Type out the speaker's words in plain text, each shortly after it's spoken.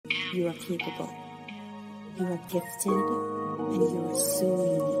You are capable. You are gifted, and you are so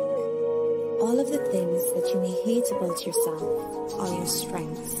unique. All of the things that you may hate about yourself are your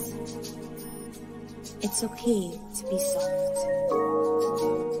strengths. It's okay to be soft.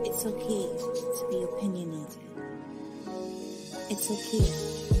 It's okay to be opinionated. It's okay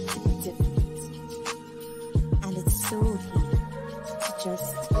to be different. And it's so okay to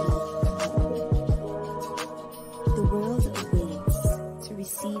just be you. The world awaits to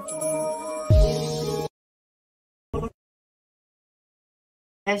receive you.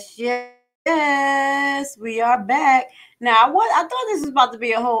 Yes, we are back. Now, I thought this was about to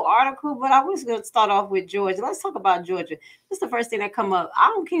be a whole article, but I was going to start off with Georgia. Let's talk about Georgia. This is the first thing that come up. I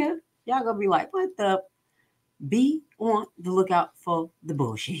don't care. Y'all going to be like, what the? Be on the lookout for the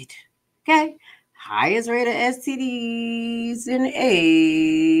bullshit. Okay? Highest rate of STDs and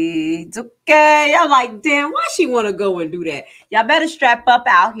AIDS. Okay? Y'all like, damn, why she want to go and do that? Y'all better strap up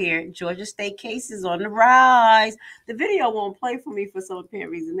out here. Georgia State cases on the rise. The video won't play for me for some apparent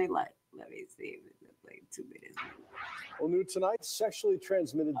reason. They like, let me see. It'll play 2 minutes. Well, new tonight, sexually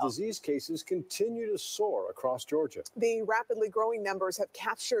transmitted disease cases continue to soar across Georgia. The rapidly growing numbers have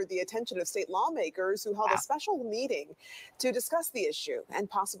captured the attention of state lawmakers who held a special meeting to discuss the issue and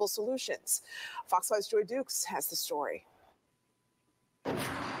possible solutions. Fox 5's Joy Dukes has the story.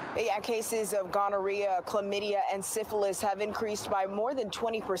 Yeah, cases of gonorrhea, chlamydia, and syphilis have increased by more than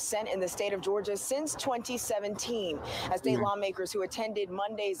 20% in the state of Georgia since 2017. As state lawmakers who attended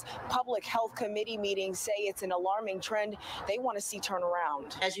Monday's Public Health Committee meeting say it's an alarming trend they want to see turn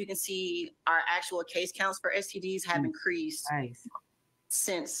around. As you can see, our actual case counts for STDs have increased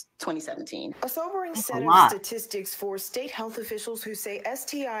since 2017. A sobering set of statistics for state health officials who say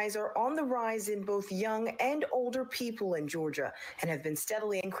STIs are on the rise in both young and older people in Georgia and have been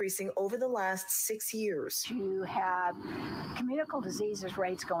steadily increasing over the last 6 years. You have communicable diseases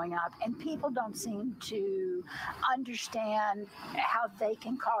rates going up, and people don't seem to understand how they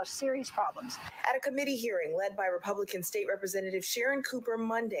can cause serious problems. At a committee hearing led by Republican State Representative Sharon Cooper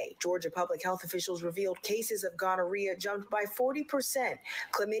Monday, Georgia public health officials revealed cases of gonorrhea jumped by 40%.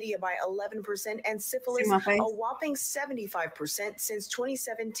 Chlamydia by 11%, and syphilis a whopping 75% since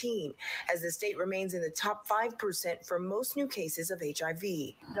 2017, as the state remains in the top 5% for most new cases of HIV.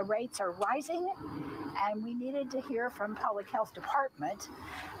 The rates are rising, and we needed to hear from Public Health Department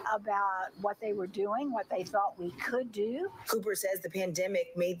about what they were doing, what they thought we could do. Cooper says the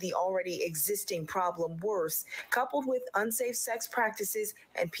pandemic made the already existing problem worse, coupled with unsafe sex practices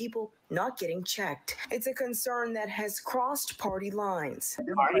and people not getting checked. It's a concern that has crossed party lines.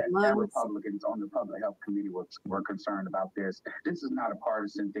 Democrats and Republicans on the Public Health Committee were concerned about this. This is not a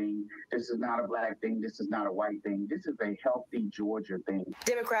partisan thing. This is not a black thing. This is not a white thing. This is a healthy Georgia thing.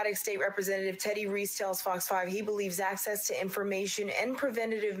 Democratic State Representative Teddy Reese tells Fox 5 he believes access to information and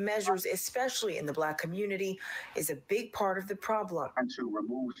preventative measures, especially in the black community, is a big part of the problem. And to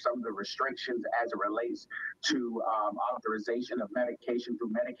remove some of the restrictions as it relates to authorization of medication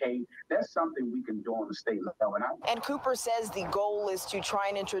through Medicaid, that's something we can do on the state level. And Cooper says the goal is to try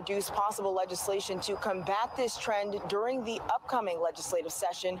and introduce possible legislation to combat this trend during the upcoming legislative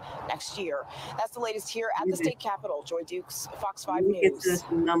session next year. That's the latest here at the state capitol. Joy Dukes, Fox 5 News. Get to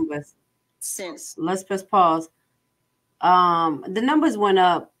some numbers. Let's press pause. The numbers went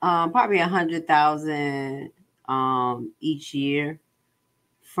up probably 100,000 each year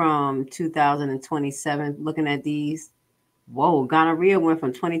from 2027. Looking at these. Whoa, gonorrhea went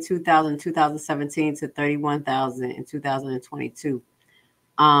from 22,000 in 2017 to 31,000 in 2022.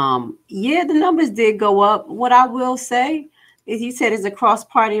 Yeah, the numbers did go up. What I will say is, you said it's across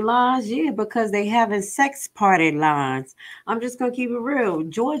party lines. Yeah, because they having sex party lines. I'm just gonna keep it real.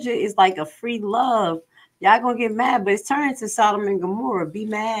 Georgia is like a free love. Y'all gonna get mad, but it's turning to Sodom and Gomorrah. Be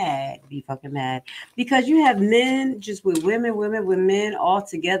mad, be fucking mad, because you have men just with women, women with men all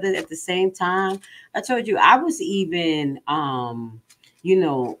together at the same time. I told you I was even, what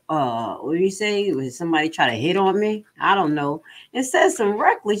do you say? Was somebody try to hit on me? I don't know. It says some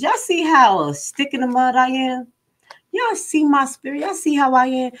reckless. Y'all see how stick in the mud I am? Y'all see my spirit? Y'all see how I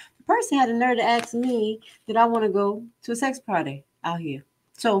am? The person had the nerve to ask me that I want to go to a sex party out here.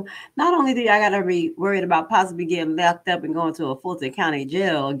 So not only do I got to be worried about possibly getting locked up and going to a Fulton County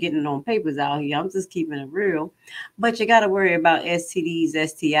jail or getting on papers out here, I'm just keeping it real, but you got to worry about STDs,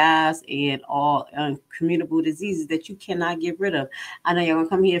 STIs, and all communicable diseases that you cannot get rid of. I know y'all gonna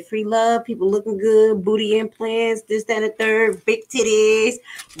come here, free love, people looking good, booty implants, this, that, and the third, big titties.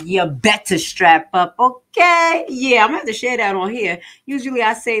 You better strap up. Okay, yeah, I'm gonna have to share that on here. Usually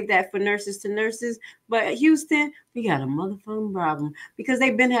I save that for nurses to nurses, but Houston, we got a motherfucking problem because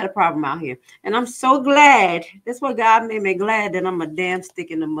they've been had a problem out here. And I'm so glad. That's what God made me glad that I'm a damn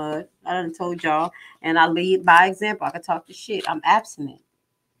stick in the mud. I done told y'all, and I lead by example. I can talk the shit. I'm abstinent.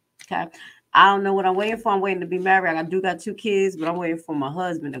 Okay. I don't know what I'm waiting for. I'm waiting to be married. I got 2 kids, but I'm waiting for my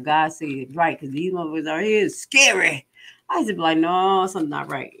husband. The God said it right, because these motherfuckers out here is scary. I used to be like, no, something's not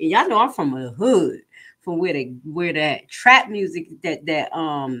right. And y'all know I'm from a hood, from where that trap music,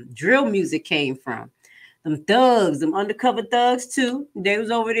 that drill music came from. Them thugs, them undercover thugs too. They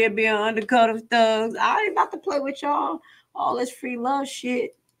was over there being undercover thugs. I ain't about to play with y'all. All this free love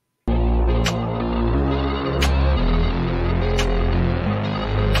shit.